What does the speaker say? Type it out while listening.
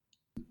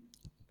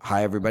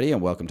Hi, everybody,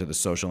 and welcome to the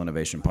Social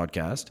Innovation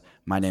Podcast.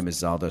 My name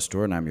is Zalda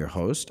Stour, and I'm your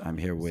host. I'm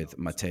here with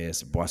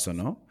Matthias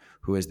Boissonneau,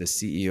 who is the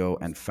CEO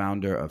and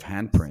founder of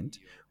Handprint,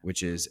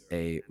 which is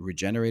a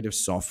regenerative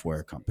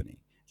software company.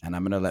 And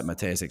I'm going to let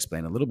Matthias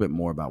explain a little bit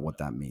more about what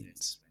that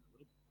means.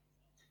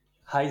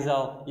 Hi,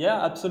 Zal.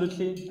 Yeah,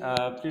 absolutely.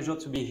 Pleasure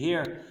to be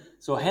here.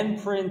 So,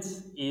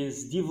 Handprint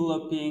is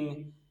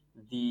developing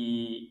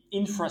the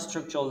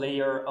infrastructure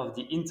layer of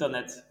the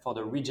internet for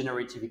the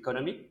regenerative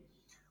economy.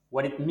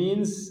 What it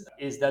means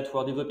is that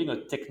we're developing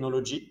a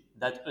technology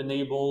that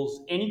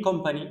enables any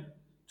company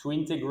to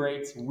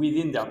integrate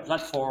within their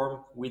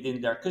platform, within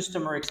their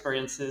customer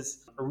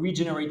experiences,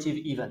 regenerative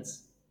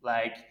events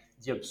like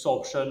the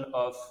absorption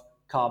of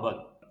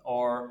carbon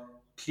or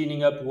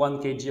cleaning up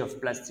 1 kg of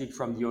plastic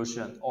from the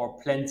ocean or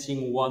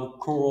planting one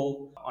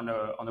coral on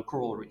a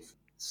coral reef.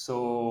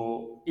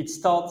 So it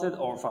started,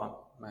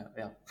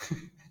 yeah.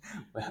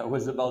 Well, I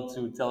was about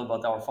to tell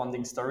about our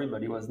founding story,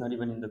 but it was not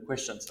even in the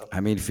question. So I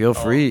mean, feel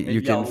free. You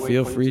maybe can I'll wait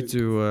feel for you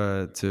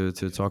free to.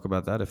 to talk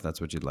about that if that's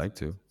what you'd like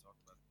to.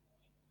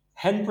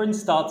 Handprint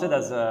started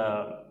as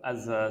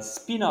a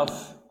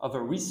spin-off of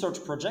a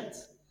research project.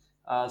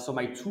 So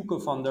my two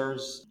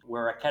co-founders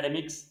were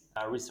academics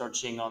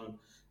researching on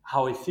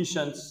how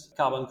efficient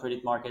carbon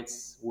credit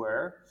markets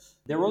were.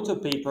 They wrote a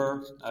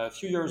paper a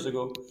few years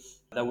ago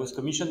that was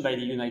commissioned by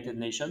the United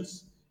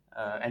Nations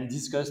and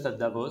discussed at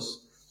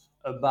Davos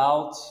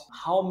about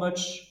how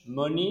much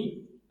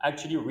money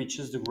actually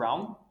reaches the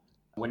ground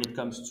when it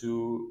comes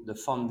to the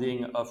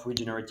funding of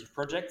regenerative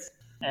projects.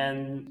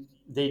 And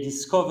they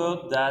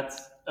discovered that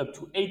up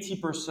to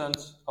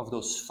 80% of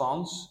those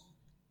funds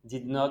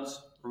did not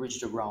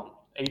reach the ground.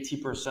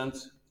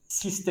 80%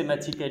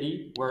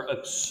 systematically were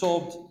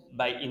absorbed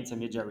by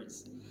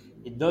intermediaries.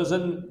 It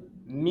doesn't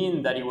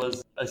mean that it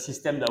was a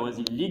system that was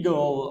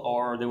illegal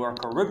or there were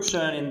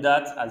corruption in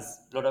that,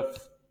 as a lot of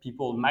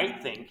people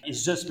might think. It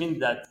just means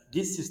that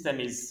this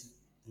system is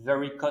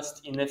very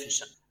cost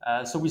inefficient.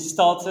 So we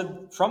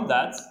started from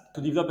that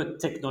to develop a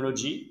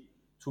technology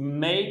to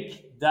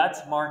make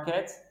that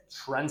market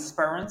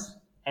transparent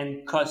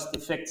and cost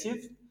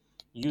effective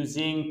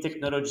using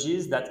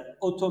technologies that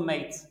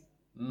automate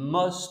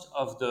most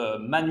of the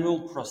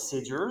manual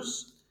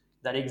procedures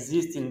that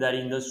exist in that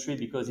industry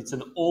because it's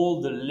an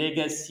old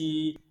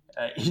legacy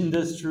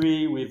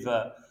industry with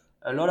a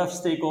lot of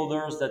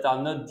stakeholders that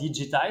are not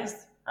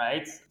digitized,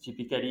 right?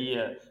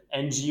 Typically,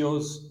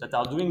 NGOs that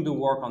are doing the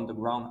work on the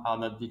ground are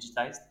not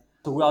digitized.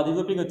 So we are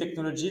developing a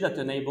technology that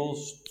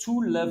enables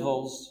two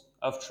levels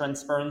of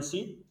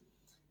transparency.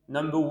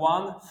 Number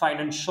one,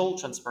 financial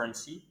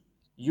transparency.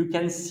 You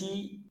can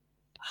see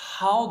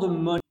how the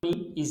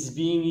money is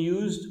being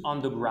used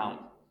on the ground,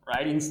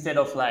 right? Instead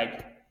of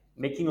like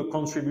making a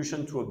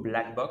contribution to a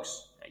black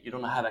box, you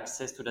don't have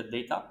access to that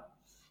data.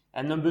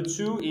 And number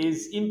two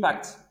is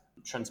impact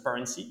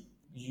transparency.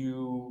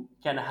 You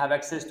can have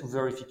access to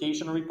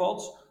verification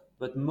reports,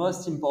 but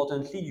most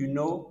importantly, you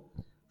know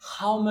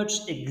how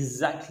much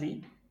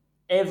exactly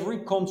every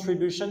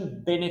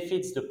contribution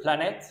benefits the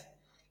planet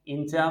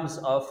in terms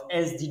of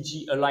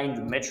SDG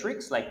aligned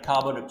metrics like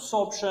carbon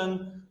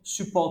absorption,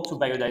 support to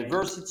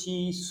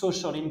biodiversity,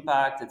 social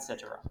impact,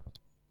 etc.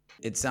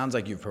 It sounds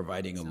like you're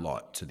providing a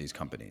lot to these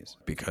companies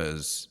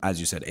because, as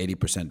you said,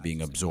 80%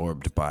 being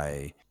absorbed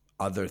by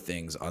other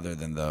things other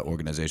than the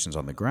organizations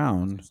on the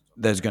ground,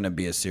 there's going to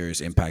be a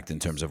serious impact in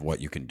terms of what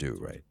you can do,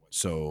 right?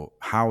 So,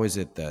 how is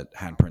it that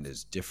Handprint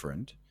is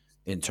different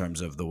in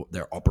terms of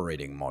their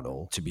operating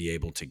model to be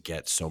able to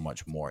get so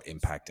much more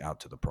impact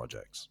out to the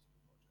projects?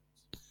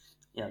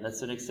 Yeah,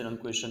 that's an excellent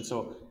question.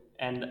 So,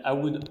 and I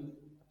would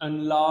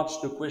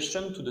enlarge the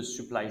question to the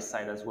supply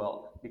side as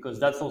well, because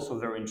that's also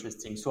very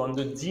interesting. So, on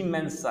the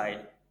demand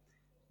side,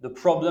 the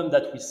problem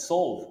that we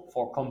solve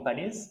for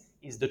companies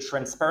is the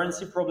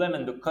transparency problem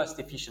and the cost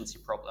efficiency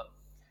problem.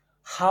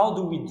 How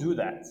do we do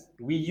that?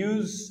 We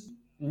use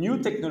new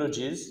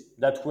technologies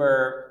that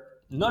were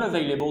not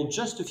available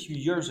just a few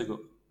years ago,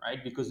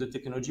 right? Because the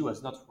technology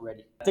was not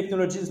ready.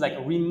 Technologies like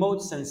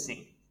remote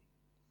sensing,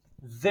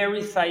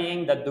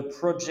 verifying that the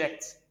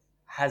project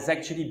has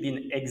actually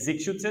been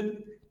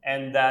executed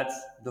and that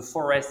the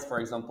forest, for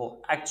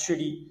example,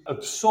 actually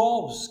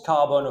absorbs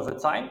carbon over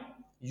time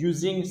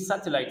using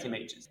satellite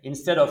images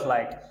instead of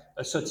like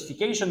a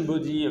certification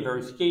body, a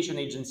verification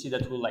agency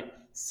that will like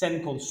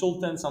send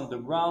consultants on the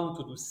ground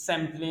to do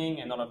sampling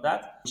and all of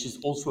that, which is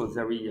also a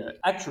very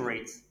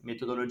accurate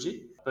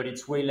methodology, but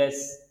it's way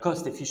less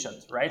cost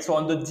efficient, right? So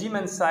on the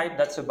demand side,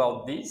 that's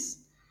about this.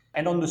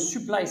 And on the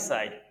supply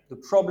side, the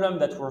problem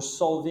that we're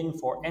solving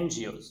for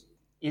NGOs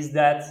is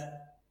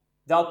that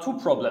there are two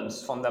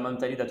problems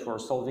fundamentally that we're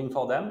solving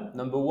for them.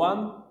 Number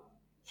one,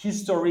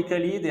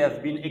 historically, they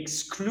have been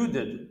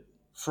excluded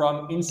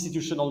from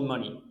institutional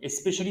money,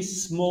 especially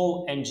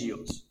small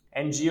NGOs.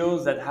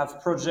 NGOs that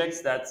have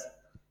projects that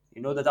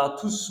that are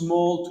too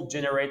small to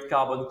generate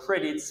carbon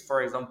credits,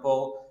 for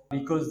example,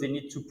 because they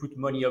need to put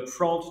money up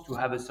front to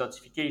have a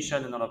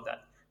certification and all of that.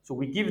 So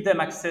we give them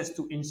access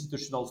to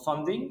institutional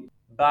funding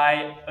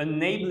by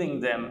enabling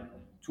them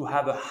to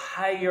have a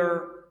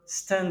higher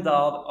standard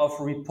of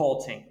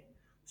reporting.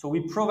 So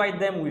we provide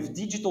them with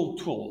digital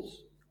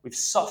tools, with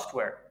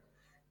software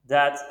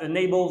that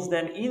enables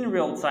them in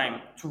real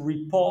time to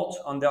report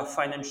on their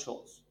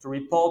financials, to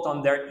report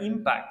on their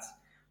impact,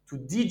 to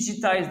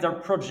digitize their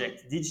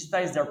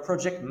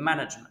project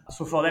management.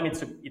 So for them,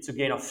 it's a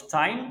gain of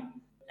time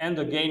and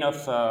a gain of,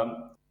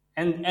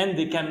 and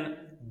they can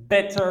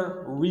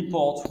better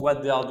report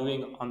what they are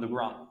doing on the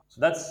ground.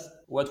 So that's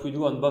what we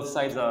do on both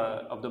sides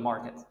of the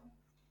market.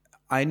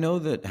 I know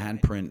that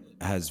Handprint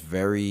has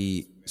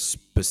very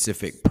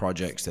specific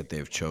projects that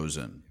they've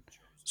chosen.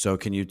 So,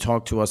 can you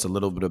talk to us a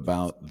little bit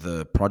about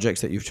the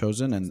projects that you've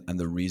chosen and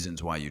the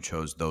reasons why you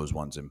chose those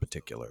ones in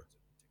particular?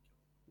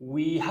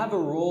 We have a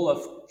role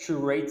of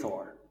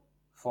curator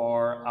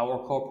for our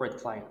corporate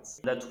clients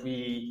that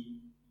we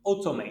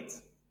automate.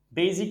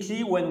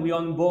 Basically, when we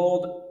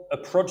onboard a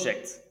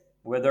project,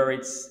 whether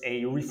it's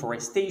a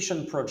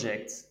reforestation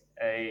project,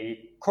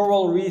 a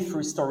coral reef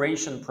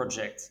restoration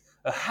project,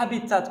 a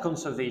habitat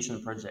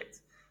conservation project,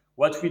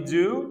 what we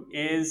do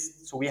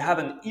is so we have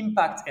an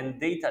impact and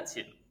data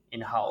team in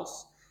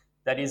house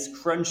that is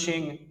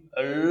crunching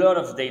a lot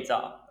of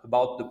data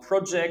about the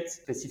project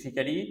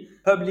specifically,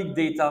 public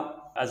data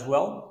as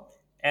well,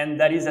 and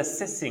that is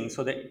assessing.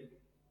 So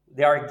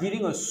they are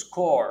giving a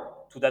score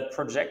to that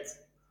project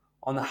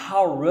on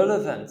how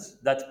relevant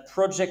that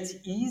project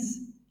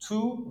is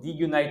to the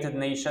United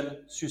Nations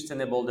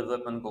Sustainable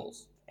Development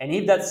Goals. And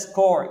if that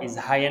score is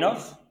high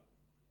enough,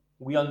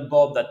 we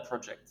onboard that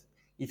project.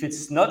 If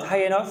it's not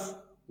high enough,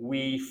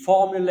 we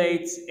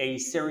formulate a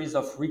series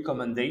of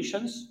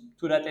recommendations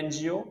to that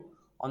NGO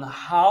on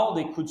how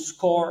they could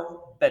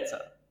score better.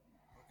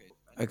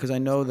 Because I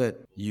know that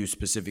you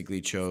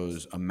specifically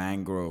chose a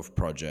mangrove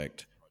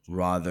project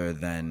rather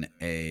than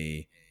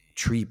a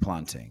tree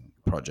planting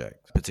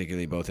project,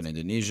 particularly both in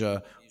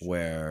Indonesia,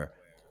 where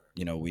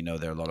we know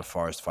there are a lot of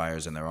forest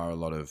fires and there are a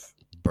lot of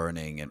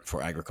burning and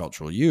for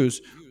agricultural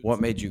use. What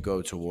made you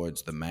go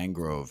towards the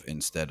mangrove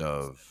instead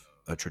of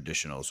a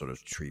traditional sort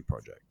of tree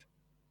project?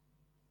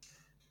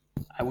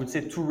 I would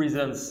say two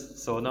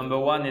reasons. So number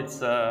one, it's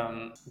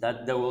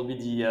that there will be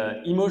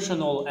the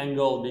emotional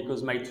angle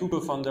because my two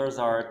co-founders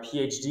are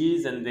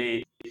PhDs and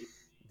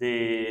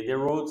they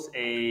wrote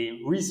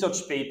a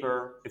research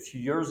paper a few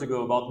years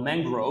ago about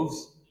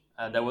mangroves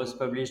that was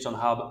published on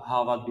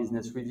Harvard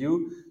Business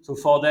Review. So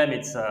for them,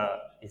 it's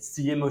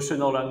the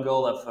emotional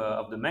angle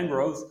of the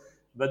mangroves.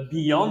 But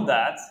beyond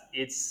that,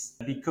 it's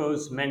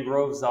because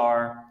mangroves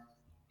are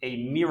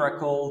a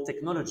miracle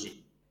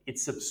technology.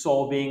 It's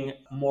absorbing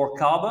more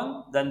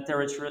carbon than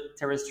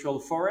terrestrial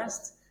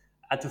forest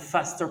at a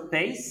faster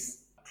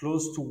pace,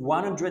 close to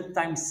 100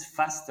 times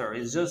faster.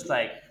 It's just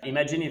like,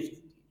 imagine if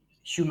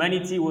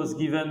humanity was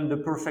given the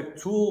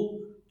perfect tool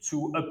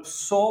to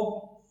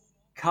absorb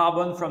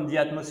carbon from the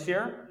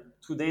atmosphere.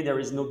 Today, there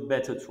is no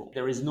better tool.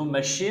 There is no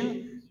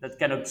machine that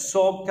can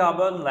absorb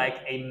carbon like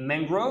a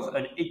mangrove,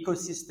 an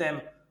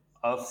ecosystem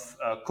of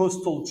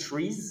coastal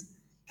trees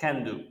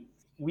can do.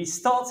 We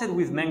started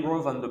with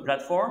mangrove on the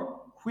platform,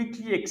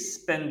 quickly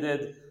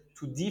expanded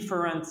to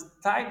different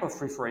type of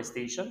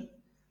reforestation,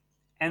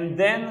 and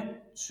then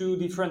to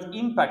different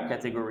impact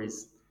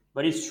categories.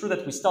 But it's true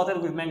that we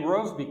started with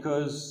mangrove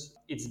because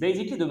it's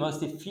basically the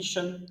most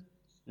efficient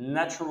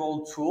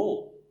natural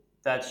tool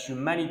that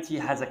humanity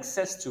has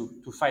access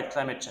to fight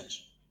climate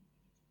change.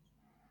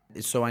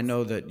 So I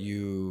know that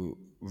you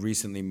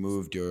recently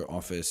moved your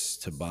office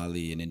to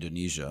Bali in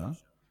Indonesia,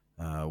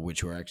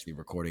 which we're actually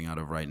recording out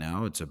of right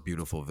now. It's a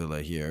beautiful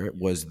villa here.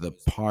 Was the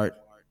part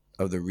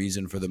of the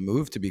reason for the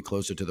move to be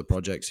closer to the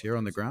projects here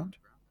on the ground?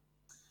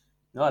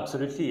 No,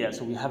 absolutely. Yeah.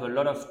 So we have a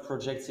lot of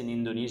projects in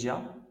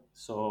Indonesia.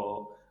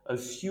 So a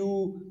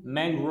few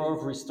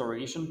mangrove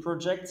restoration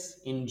projects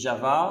in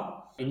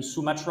Java, in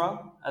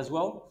Sumatra as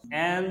well,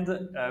 and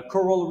a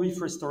coral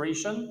reef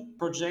restoration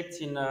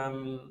project in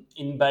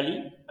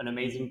Bali, an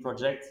amazing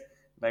project,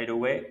 by the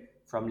way,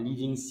 from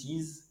Living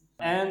Seas,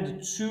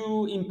 and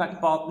two impact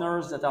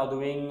partners that are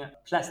doing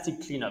plastic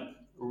cleanup,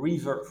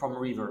 river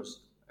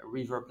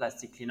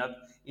plastic cleanup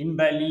in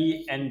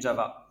Bali and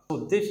Java.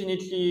 So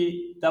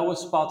definitely that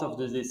was part of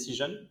the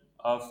decision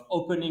of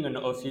opening an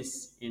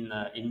office in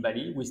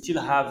Bali. We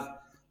still have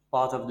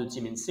part of the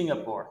team in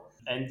Singapore.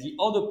 And the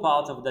other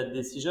part of that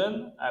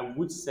decision, I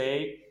would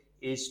say,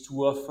 is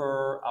to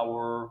offer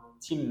our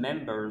team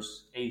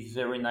members a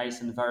very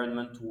nice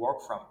environment to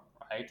work from,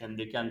 right? And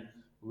they can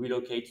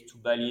relocate to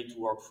Bali to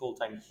work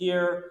full-time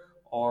here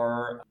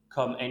or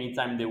come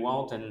anytime they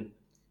want and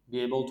be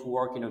able to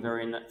work in a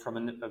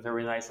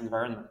very nice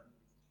environment.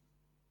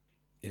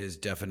 It is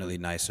definitely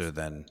nicer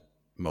than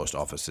most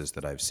offices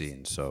that I've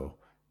seen. So,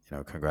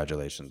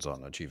 congratulations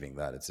on achieving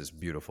that. It's this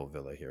beautiful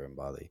villa here in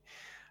Bali.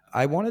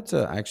 I wanted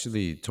to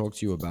actually talk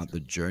to you about the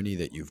journey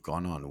that you've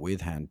gone on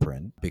with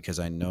Handprint, because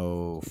I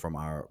know from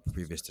our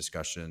previous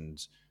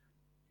discussions,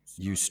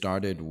 you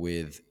started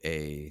with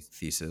a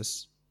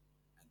thesis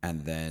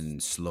and then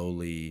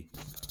slowly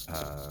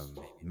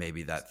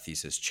maybe that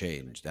thesis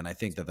changed. And I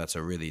think that that's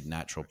a really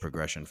natural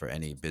progression for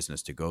any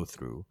business to go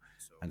through.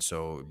 And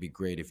so it'd be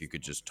great if you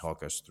could just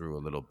talk us through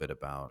a little bit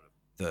about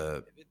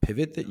the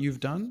pivot that you've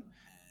done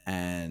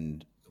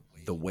and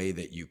the way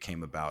that you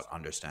came about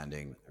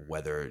understanding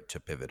whether to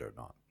pivot or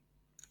not.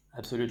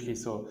 Absolutely.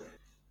 So,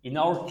 in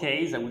our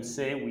case, I would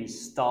say we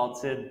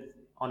started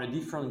on a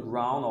different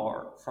ground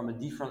or from a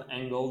different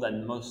angle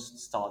than most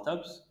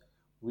startups.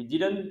 We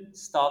didn't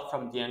start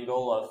from the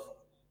angle of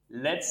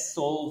let's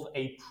solve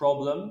a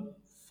problem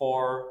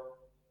for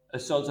a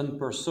certain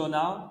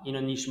persona in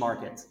a niche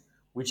market,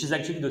 which is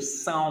actually the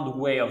sound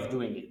way of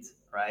doing it,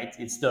 right?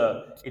 It's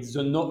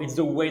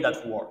the way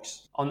that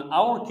works. On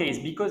our case,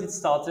 because it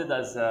started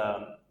as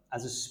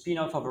a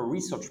spin-off of a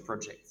research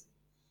project,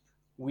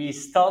 we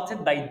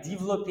started by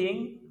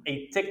developing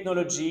a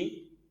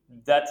technology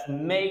that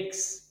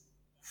makes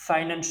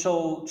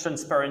financial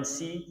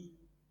transparency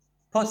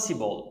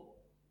possible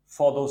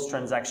for those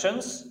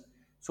transactions.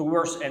 So we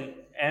were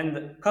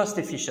and cost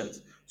efficient.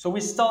 So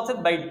we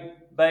started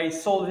by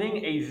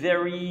solving a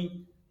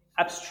very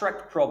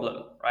abstract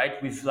problem,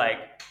 right?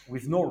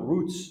 With no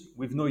roots,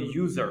 with no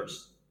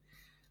users.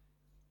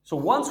 So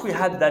once we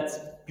had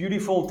that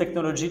beautiful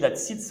technology that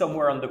sits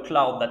somewhere on the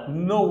cloud that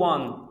no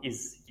one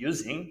is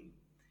using,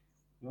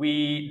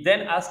 we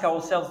then ask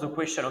ourselves the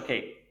question,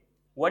 okay,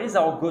 what is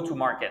our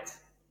go-to-market,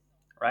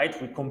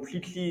 right? We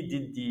completely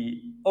did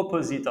the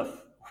opposite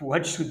of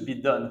what should be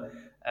done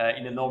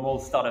in a normal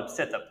startup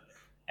setup.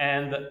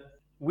 And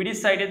we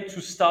decided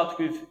to start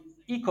with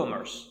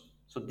e-commerce.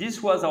 So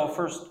this was our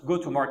first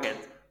go-to-market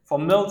for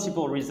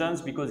multiple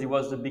reasons, because it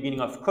was the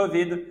beginning of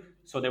COVID.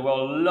 So there were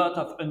a lot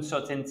of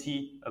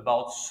uncertainty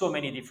about so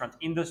many different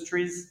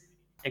industries,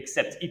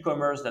 except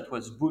e-commerce that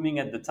was booming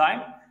at the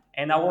time.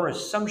 And our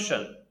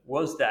assumption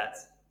was that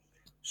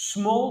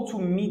small to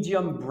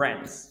medium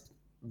brands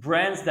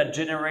that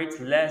generate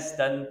less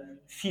than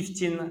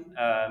 15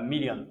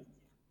 million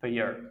per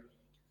year,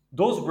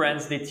 those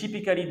brands, they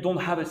typically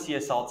don't have a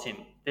CSR team.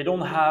 They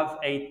don't have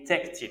a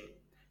tech team.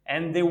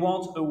 And they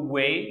want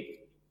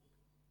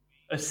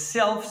a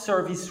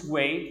self-service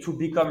way to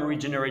become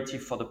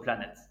regenerative for the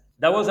planet.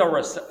 That was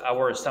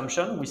our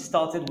assumption. We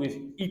started with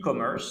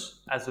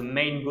e-commerce as a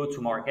main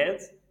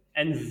go-to-market.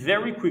 And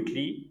very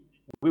quickly,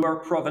 we were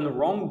proven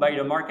wrong by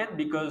the market,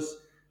 because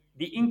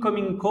the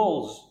incoming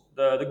calls,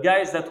 the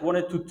guys that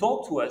wanted to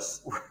talk to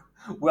us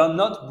were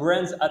not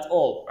brands at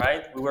all,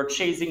 right? We were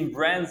chasing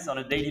brands on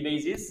a daily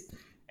basis,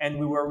 and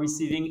we were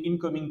receiving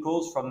incoming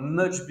calls from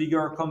much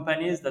bigger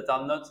companies that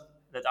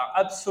are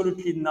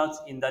absolutely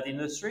not in that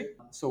industry.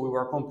 So we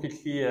were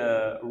completely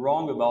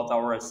wrong about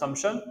our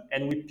assumption,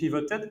 and we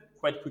pivoted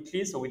quite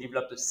quickly. So we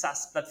developed a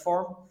SaaS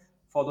platform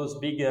for those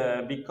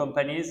big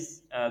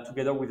companies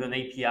together with an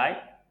API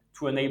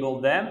to enable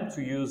them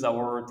to use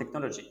our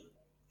technology.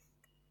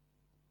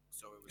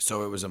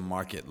 So it was a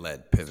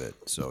market-led pivot.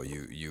 So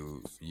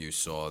you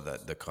saw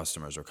that the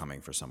customers are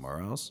coming for somewhere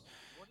else.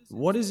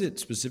 What is it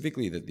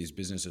specifically that these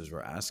businesses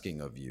were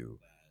asking of you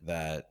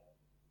that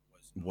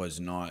was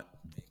not,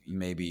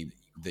 maybe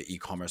the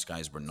e-commerce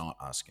guys were not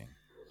asking?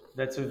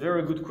 That's a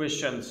very good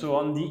question. So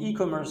on the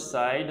e-commerce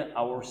side,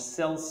 our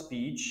sales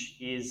pitch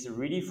is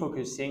really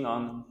focusing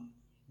on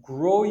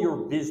grow your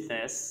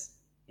business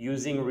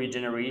using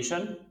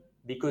regeneration,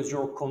 because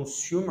your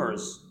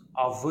consumers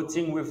are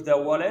voting with their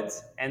wallet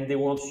and they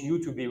want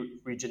you to be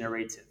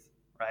regenerative,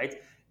 right?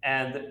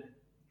 And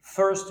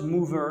first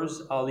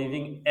movers are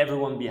leaving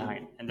everyone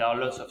behind. And there are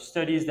lots of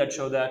studies that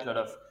show that, a lot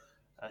of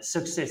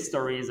success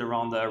stories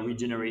around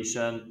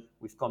regeneration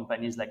with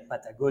companies like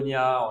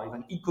Patagonia or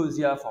even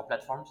Ecosia for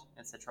platforms,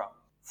 etc.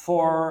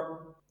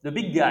 For the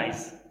big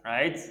guys,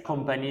 right?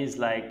 Companies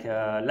like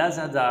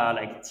Lazada,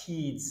 like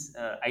Teads,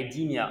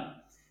 IDEMIA,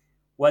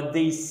 what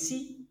they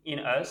see in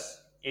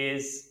us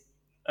is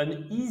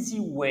an easy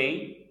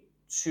way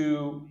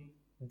to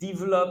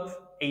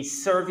develop a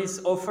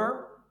service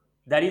offer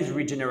that is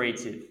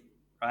regenerative,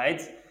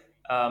 right?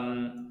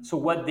 So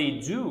what they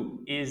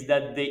do is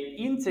that they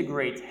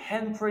integrate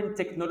Handprint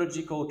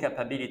technological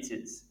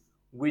capabilities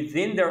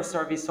within their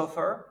service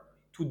offer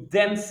to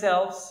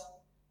themselves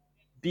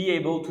be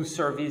able to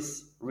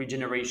service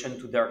regeneration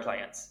to their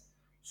clients.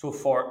 So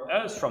for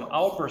us, from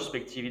our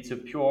perspective, it's a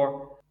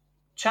pure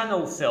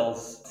channel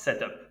sales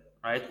setup,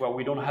 right? Where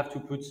we don't have to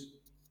put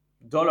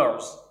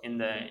dollars in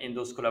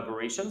those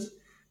collaborations.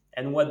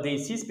 And what they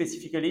see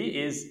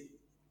specifically is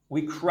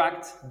we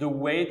cracked the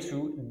way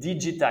to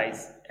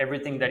digitize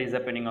everything that is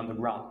happening on the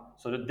ground.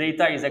 So the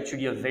data is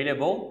actually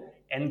available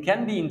and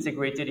can be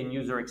integrated in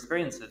user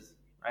experiences,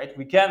 right?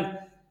 We can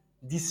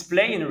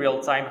display in real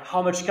time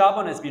how much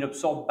carbon has been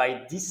absorbed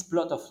by this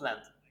plot of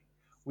land.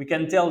 We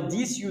can tell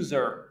this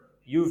user,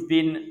 you've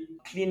been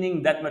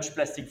cleaning that much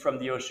plastic from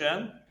the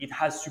ocean. It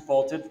has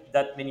supported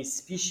that many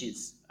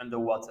species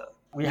underwater.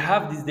 We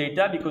have this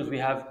data because we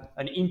have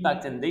an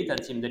impact and data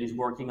team that is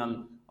working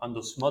on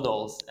those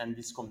models and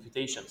these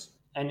computations.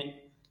 And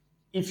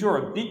if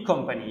you're a big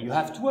company, you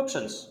have two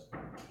options.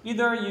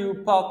 Either you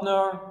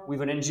partner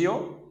with an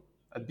NGO,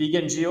 a big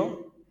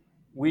NGO,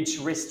 which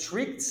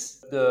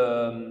restricts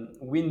the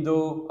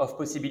window of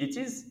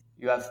possibilities.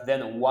 You have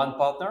then one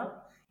partner.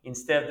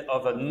 instead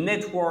of a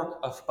network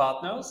of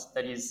partners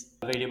that is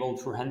available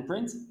through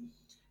Handprint.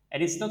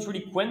 And it's not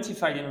really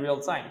quantified in real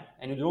time.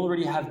 And you don't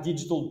really have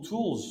digital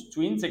tools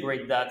to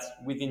integrate that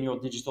within your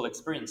digital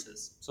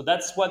experiences. So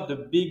that's what the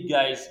big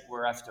guys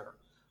were after.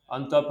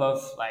 On top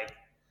of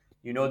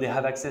they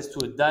have access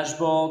to a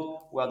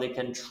dashboard where they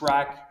can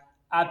track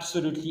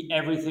absolutely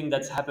everything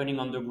that's happening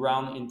on the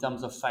ground in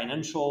terms of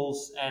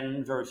financials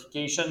and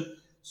verification.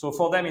 So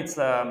for them, it's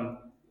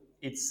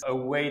a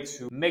way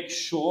to make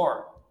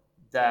sure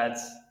that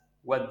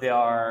what they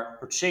are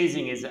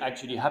purchasing is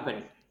actually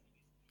happening.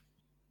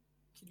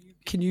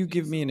 Can you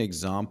give me an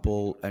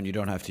example? And you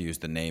don't have to use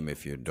the name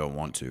if you don't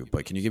want to,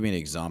 but can you give me an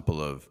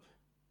example of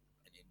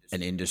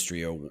an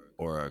industry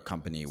or a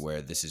company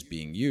where this is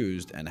being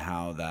used and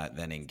how that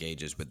then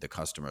engages with the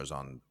customers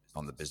on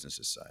the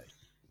business's side?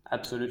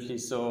 Absolutely.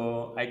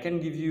 So I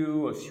can give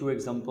you a few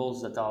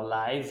examples that are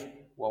live.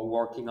 We're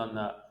working on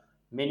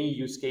many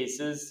use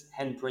cases.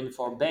 Handprint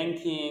for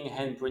banking,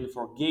 Handprint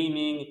for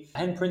gaming,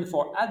 Handprint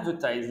for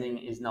advertising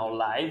is now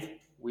live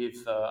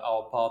with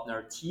our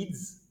partner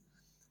Teads.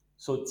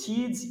 So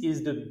Teads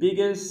is the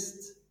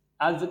biggest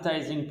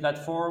advertising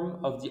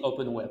platform of the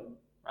open web,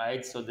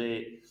 right? So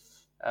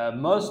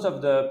most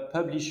of the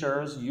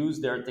publishers use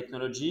their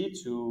technology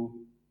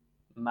to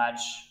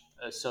match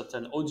a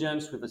certain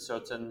audience with a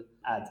certain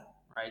ad,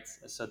 right?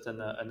 A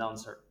certain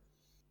announcer.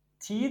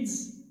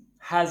 Teads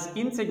has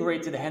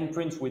integrated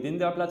Handprint within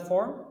their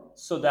platform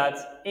so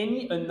that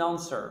any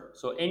announcer,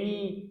 so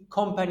any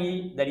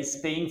company that is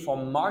paying for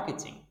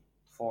marketing,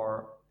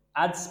 for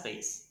ad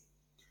space,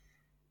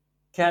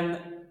 can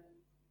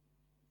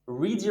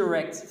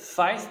redirect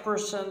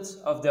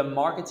 5% of their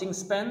marketing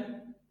spend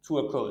to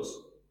a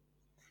cause.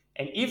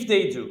 And if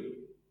they do,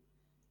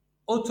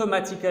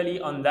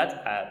 automatically on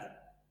that ad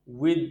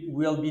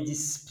will be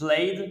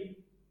displayed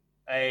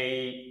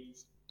a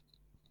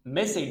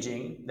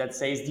messaging that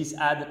says this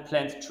ad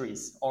plant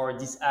trees or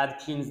this ad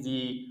cleans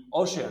the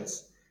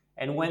oceans.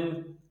 And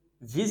when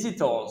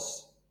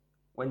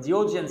the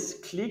audience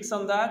clicks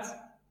on that,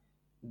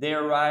 they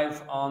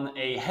arrive on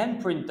a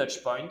Handprint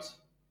touchpoint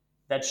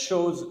that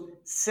shows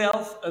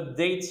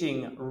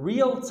self-updating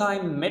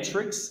real-time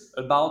metrics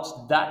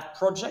about that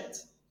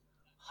project.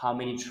 How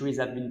many trees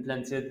have been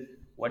planted?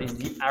 What is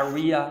the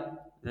area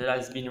that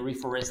has been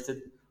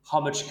reforested?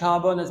 How much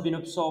carbon has been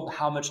absorbed?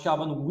 How much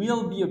carbon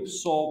will be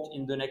absorbed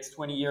in the next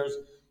 20 years?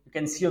 You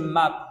can see a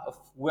map of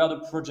where the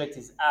project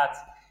is at.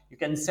 You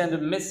can send a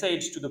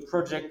message to the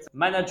project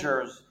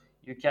managers.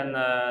 You can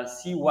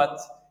see what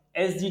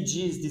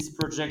SDGs this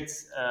project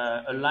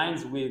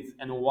aligns with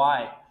and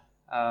why.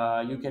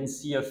 You can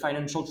see a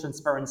financial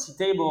transparency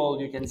table.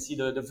 You can see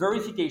the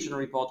verification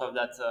report of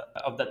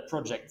that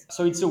project.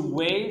 So it's a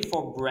way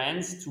for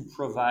brands to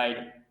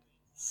provide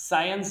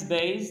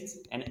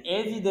science-based and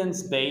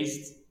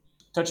evidence-based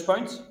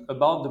touchpoints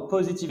about the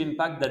positive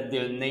impact that they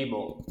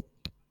enable.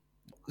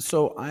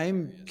 So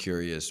I'm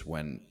curious,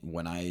 when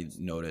I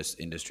notice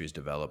industries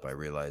develop, I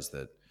realize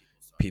that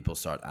people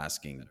start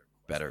asking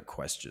better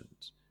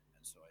questions.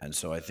 And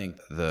so I think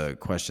the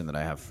question that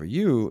I have for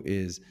you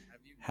is,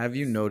 have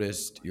you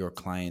noticed your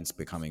clients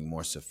becoming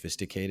more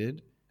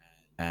sophisticated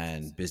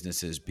and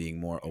businesses being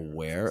more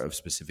aware of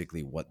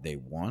specifically what they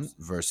want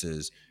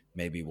versus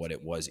maybe what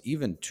it was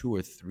even 2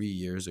 or 3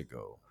 years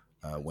ago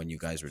when you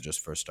guys were just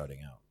first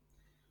starting out?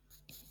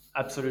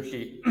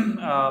 Absolutely.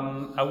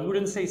 I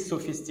wouldn't say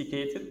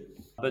sophisticated,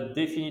 but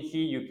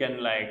definitely you can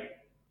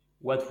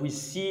what we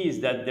see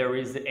is that there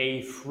is an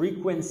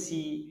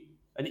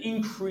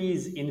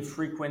increase in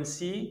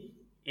frequency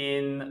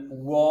in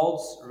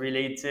words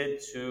related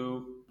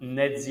to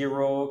net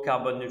zero,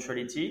 carbon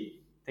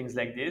neutrality, things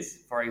like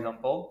this, for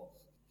example.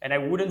 And I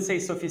wouldn't say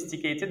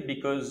sophisticated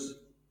because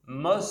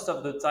most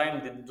of the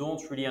time they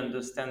don't really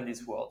understand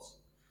these words.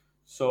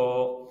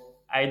 So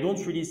I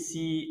don't really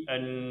see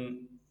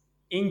an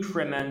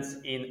increment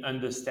in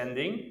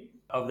understanding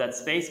of that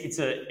space. It's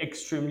an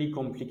extremely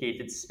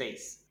complicated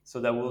space. So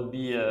that will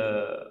be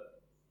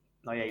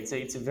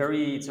it's a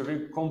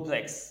very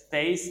complex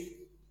space.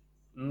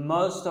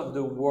 Most of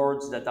the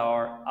words that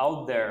are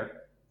out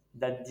there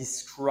that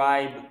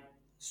describe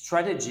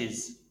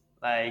strategies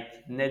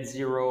like net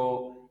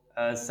zero,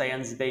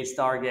 science-based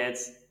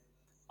targets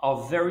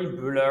are very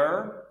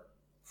blur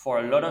for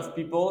a lot of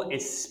people,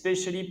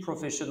 especially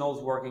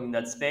professionals working in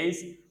that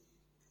space.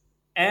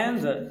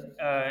 And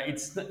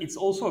it's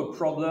also a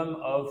problem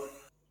of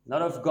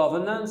not of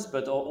governance,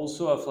 but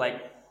also of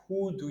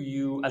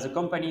as a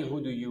company,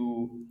 who do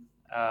you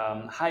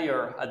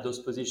hire at those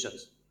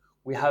positions?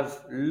 We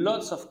have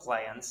lots of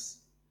clients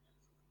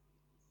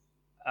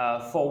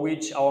for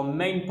which our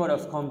main point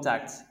of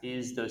contact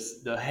is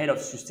the head of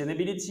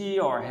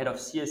sustainability or head of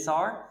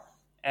CSR,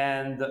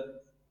 and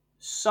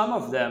some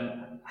of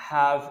them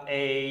have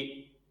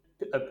a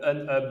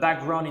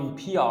background in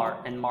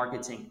PR and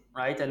marketing,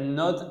 right? And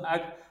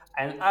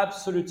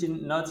absolutely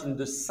not in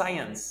the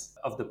science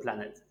of the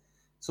planet.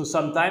 So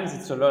sometimes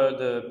it's a lot of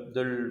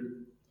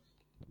the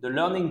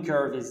learning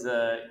curve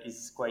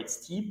is quite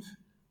steep.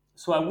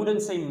 So I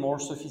wouldn't say more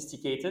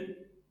sophisticated.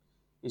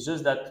 It's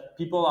just that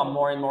people are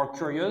more and more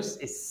curious,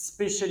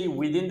 especially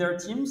within their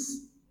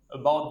teams,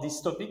 about these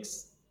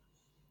topics.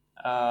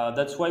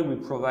 That's why we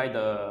provide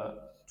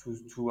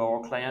to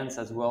our clients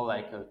as well,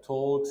 like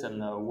talks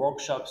and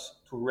workshops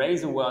to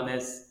raise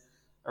awareness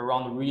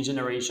around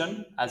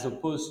regeneration, as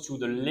opposed to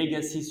the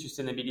legacy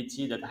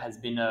sustainability that has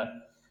been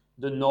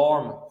the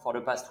norm for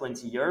the past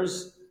 20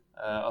 years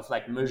of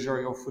like measure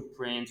your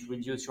footprint,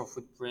 reduce your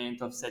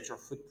footprint, offset your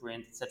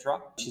footprint, etc.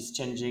 Which is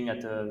changing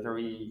at a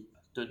very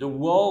the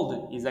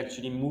world is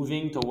actually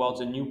moving towards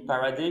a new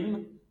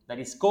paradigm that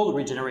is called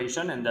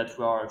regeneration, and that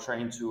we are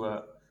trying to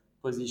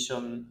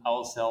position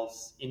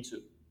ourselves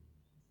into.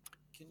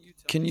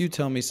 Can you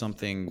tell me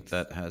something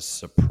that has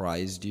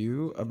surprised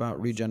you about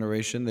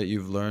regeneration that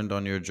you've learned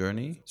on your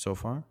journey so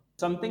far?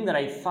 Something that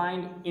I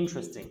find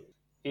interesting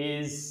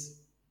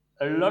is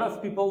a lot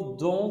of people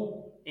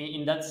don't,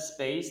 in that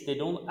space, they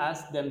don't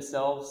ask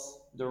themselves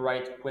the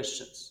right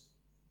questions.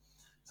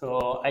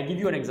 So I give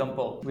you an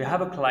example. We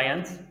have a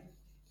client,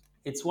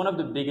 it's one of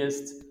the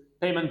biggest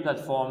payment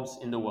platforms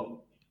in the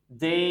world.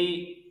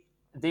 They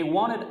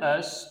wanted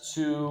us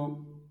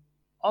to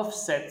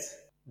offset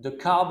the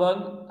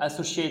carbon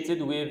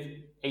associated with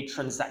a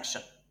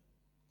transaction.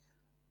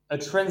 A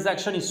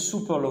transaction is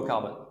super low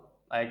carbon.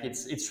 Like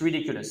it's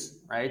ridiculous,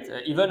 right?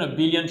 Even a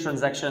billion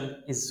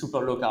transaction is super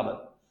low carbon.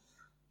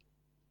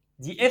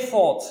 The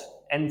effort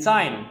and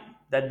time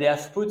that they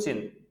have put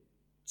in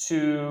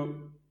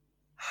to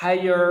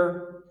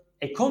hire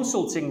a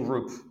consulting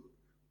group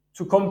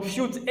to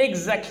compute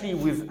exactly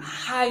with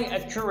high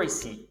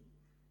accuracy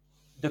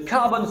the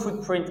carbon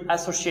footprint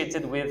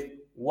associated with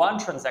one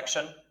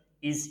transaction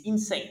is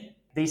insane.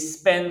 They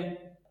spend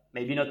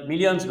maybe not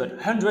millions,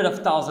 but hundreds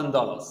of thousands of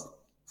dollars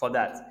for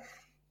that.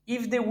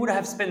 If they would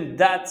have spent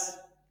that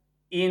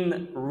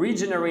in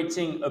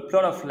regenerating a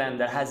plot of land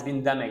that has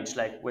been damaged,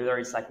 like whether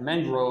it's like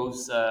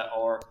mangroves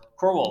or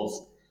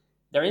corals,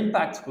 their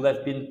impact would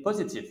have been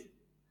positive.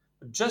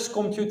 Just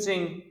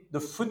computing the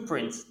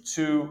footprint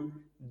to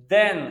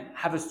then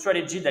have a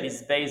strategy that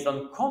is based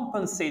on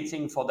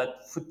compensating for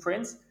that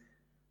footprint,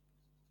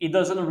 it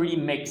doesn't really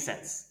make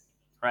sense,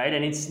 right?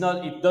 And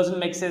it doesn't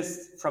make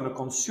sense from a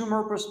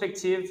consumer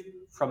perspective,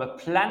 from a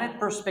planet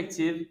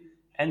perspective,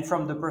 and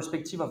from the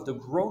perspective of the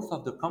growth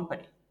of the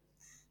company.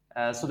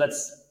 So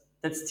that's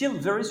still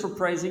very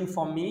surprising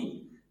for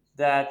me,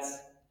 that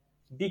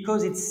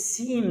because it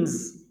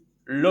seems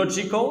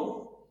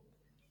logical,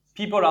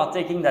 people are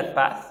taking that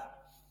path,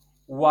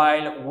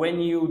 while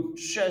when you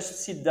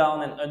just sit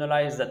down and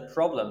analyze that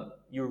problem,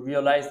 you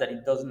realize that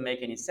it doesn't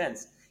make any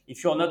sense.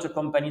 If you're not a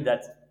company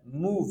that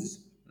moves,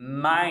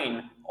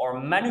 mine, or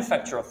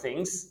manufacture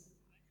things,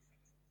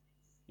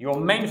 your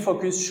main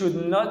focus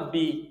should not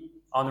be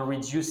on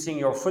reducing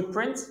your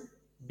footprint,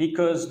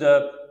 because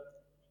the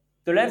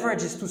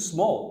leverage is too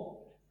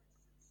small.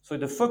 So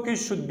the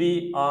focus should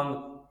be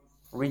on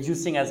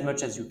reducing as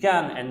much as you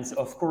can, and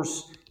of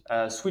course,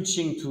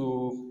 switching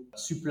to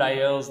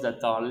suppliers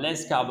that are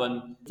less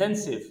carbon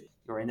intensive,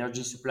 your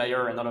energy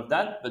supplier and all of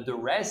that. But the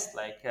rest,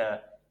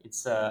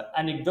 it's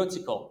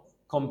anecdotal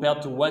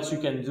compared to what you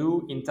can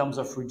do in terms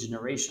of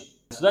regeneration.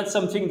 So that's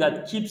something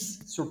that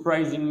keeps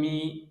surprising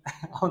me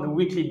on a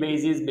weekly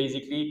basis,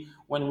 basically,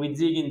 when we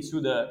dig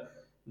into the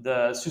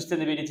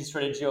sustainability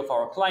strategy of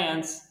our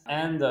clients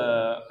and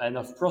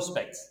of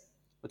prospects.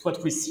 But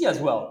what we see as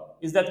well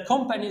is that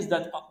companies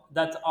that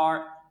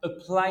are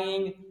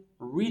applying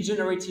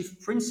regenerative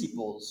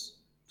principles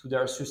to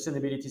their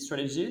sustainability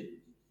strategy,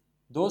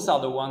 those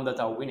are the ones that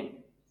are winning,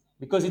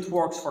 because it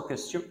works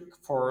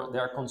for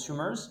their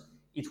consumers,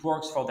 it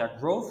works for their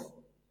growth,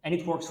 and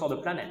it works for the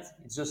planet.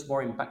 It's just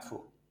more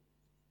impactful.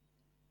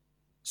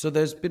 So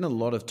there's been a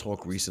lot of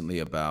talk recently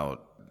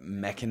about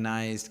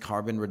mechanized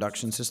carbon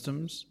reduction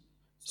systems.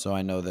 So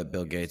I know that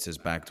Bill Gates has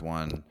backed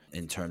one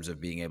in terms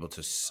of being able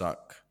to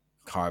suck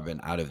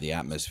carbon out of the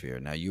atmosphere.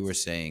 Now, you were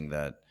saying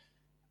that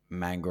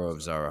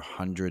mangroves are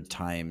 100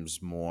 times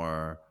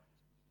more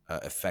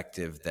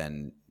effective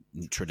than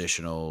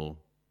traditional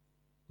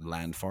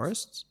land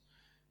forests.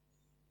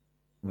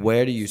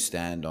 Where do you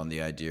stand on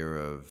the idea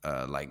of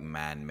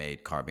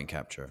man-made carbon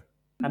capture?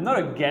 I'm not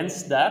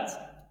against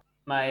that.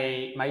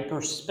 My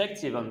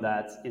perspective on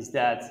that is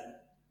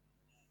that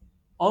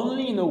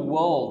only in a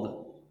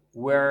world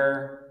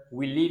where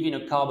we live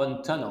in a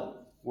carbon tunnel,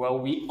 where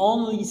we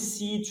only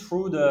see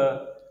through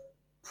the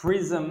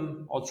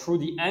prism or through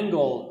the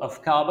angle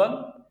of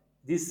carbon,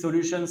 these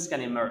solutions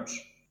can emerge.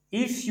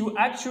 If you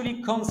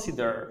actually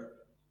consider,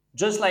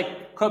 just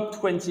like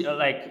COP20,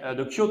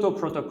 the Kyoto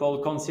Protocol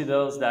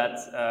considers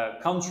that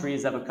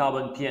countries have a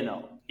carbon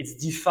P&L. It's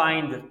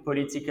defined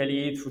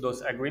politically through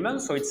those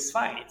agreements, so it's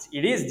fine.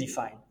 It is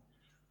defined.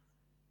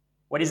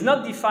 What is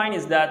not defined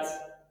is that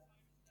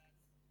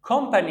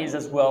companies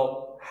as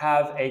well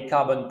have a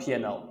carbon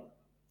P&L.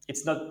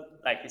 It's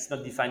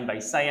not defined by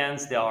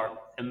science. There are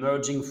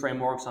emerging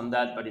frameworks on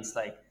that, but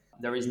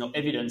there is no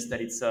evidence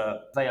that it's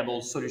a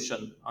viable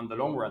solution on the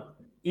long run.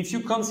 If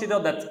you consider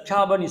that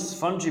carbon is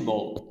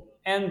fungible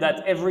and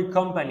that every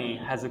company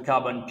has a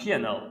carbon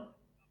P&L,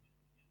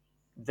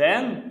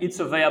 then it's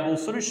a viable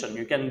solution.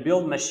 You can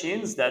build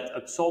machines that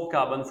absorb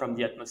carbon from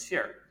the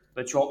atmosphere,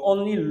 but you're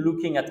only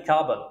looking at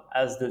carbon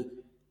as the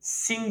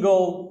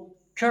single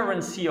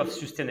currency of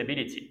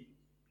sustainability,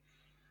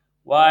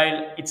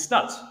 while it's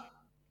not.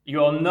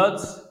 You're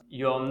not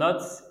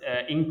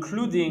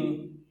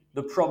including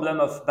the problem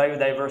of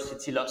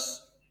biodiversity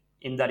loss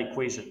in that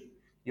equation.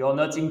 You're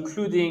not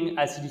including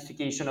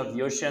acidification of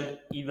the ocean,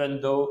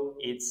 even though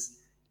it's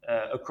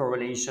a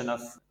correlation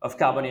of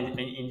carbon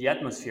in the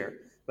atmosphere.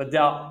 But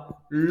there are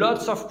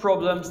lots of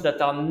problems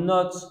that are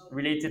not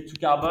related to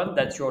carbon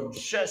that you're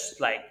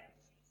just like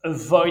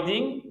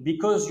avoiding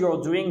because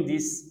you're doing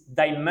this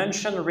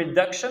dimension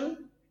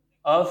reduction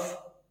of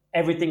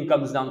everything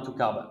comes down to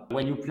carbon.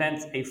 When you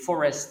plant a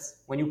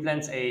forest, when you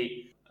plant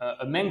a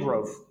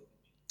mangrove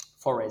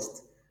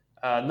forest,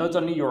 not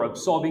only you're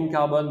absorbing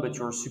carbon, but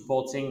you're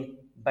supporting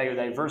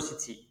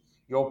biodiversity.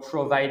 You're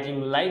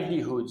providing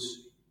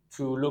livelihoods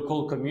to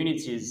local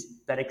communities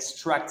that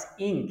extract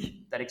ink,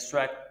 that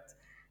extract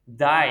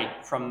dye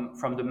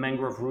from the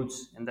mangrove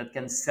roots and that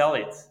can sell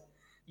it.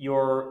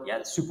 You're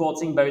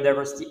supporting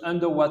biodiversity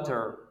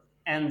underwater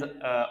and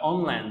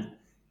on land.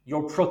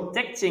 You're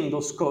protecting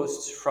those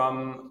coasts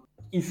from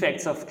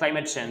effects of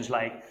climate change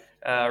like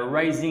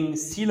rising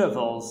sea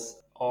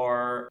levels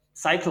or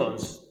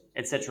cyclones,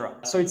 etc.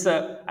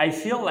 So I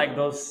feel like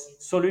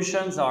those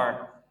solutions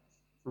are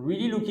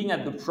really looking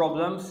at the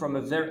problem from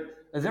a very,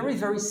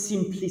 very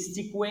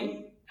simplistic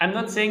way. I'm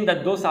not saying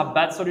that those are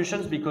bad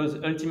solutions because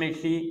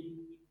ultimately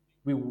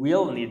we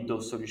will need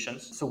those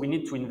solutions. So we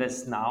need to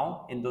invest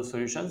now in those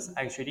solutions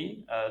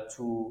actually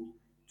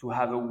to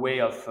have a way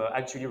of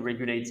actually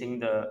regulating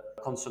the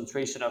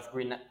concentration of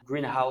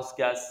greenhouse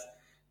gas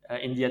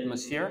in the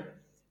atmosphere.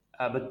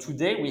 But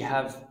today we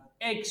have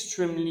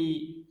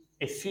extremely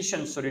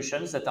efficient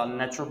solutions that are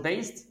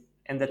nature-based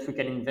and that we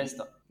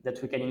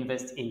can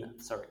invest in.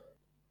 Sorry.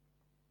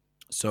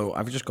 So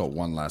I've just got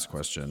one last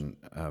question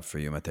for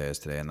you, Matthias,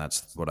 today, and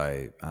that's what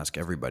I ask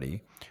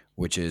everybody,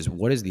 which is,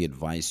 what is the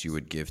advice you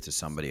would give to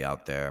somebody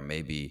out there,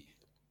 maybe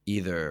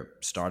either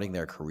starting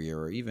their career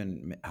or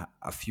even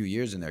a few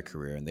years in their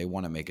career, and they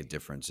want to make a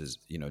difference?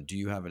 Do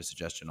you have a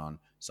suggestion on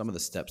some of the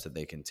steps that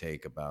they can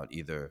take about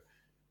either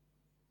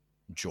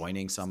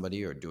joining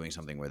somebody or doing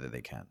something whether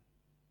they can?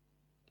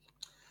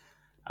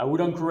 I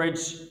would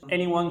encourage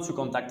anyone to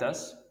contact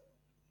us.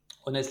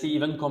 Honestly,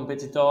 even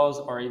competitors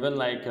or even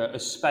like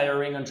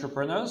aspiring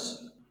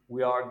entrepreneurs,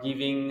 we are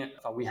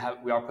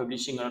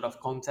publishing a lot of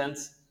content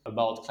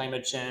about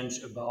climate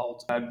change,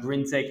 about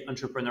green tech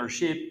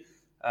entrepreneurship.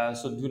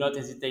 So do not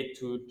hesitate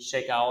to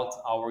check out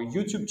our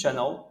YouTube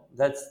channel.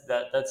 That's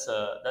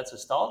a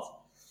start.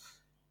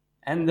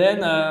 And then,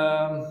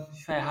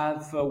 if I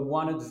have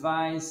one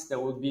advice,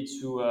 that would be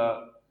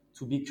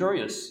to be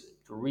curious,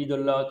 to read a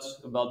lot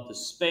about the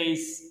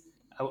space.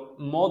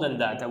 More than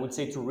that, I would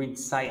say to read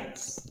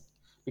science,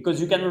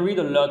 because you can read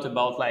a lot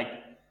about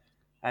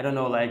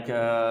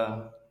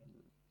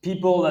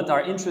people that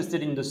are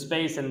interested in the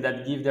space and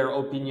that give their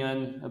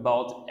opinion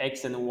about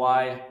X and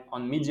Y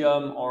on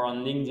Medium or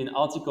on LinkedIn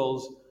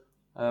articles,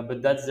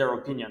 but that's their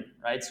opinion,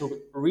 right? So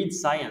read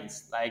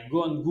science, like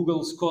go on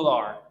Google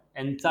Scholar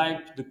and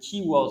type the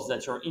keywords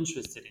that you're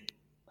interested in,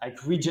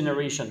 like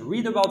regeneration.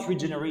 Read about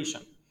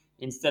regeneration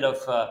instead of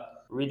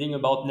reading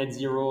about net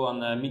zero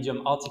on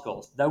Medium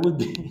articles. That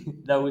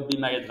would be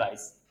my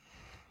advice.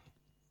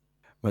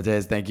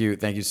 Matthias, thank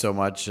you so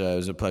much. It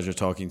was a pleasure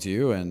talking to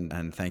you,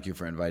 and thank you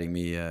for inviting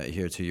me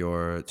here to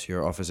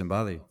your office in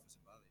Bali.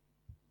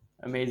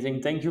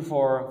 Amazing. Thank you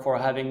for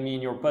having me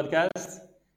in your podcast.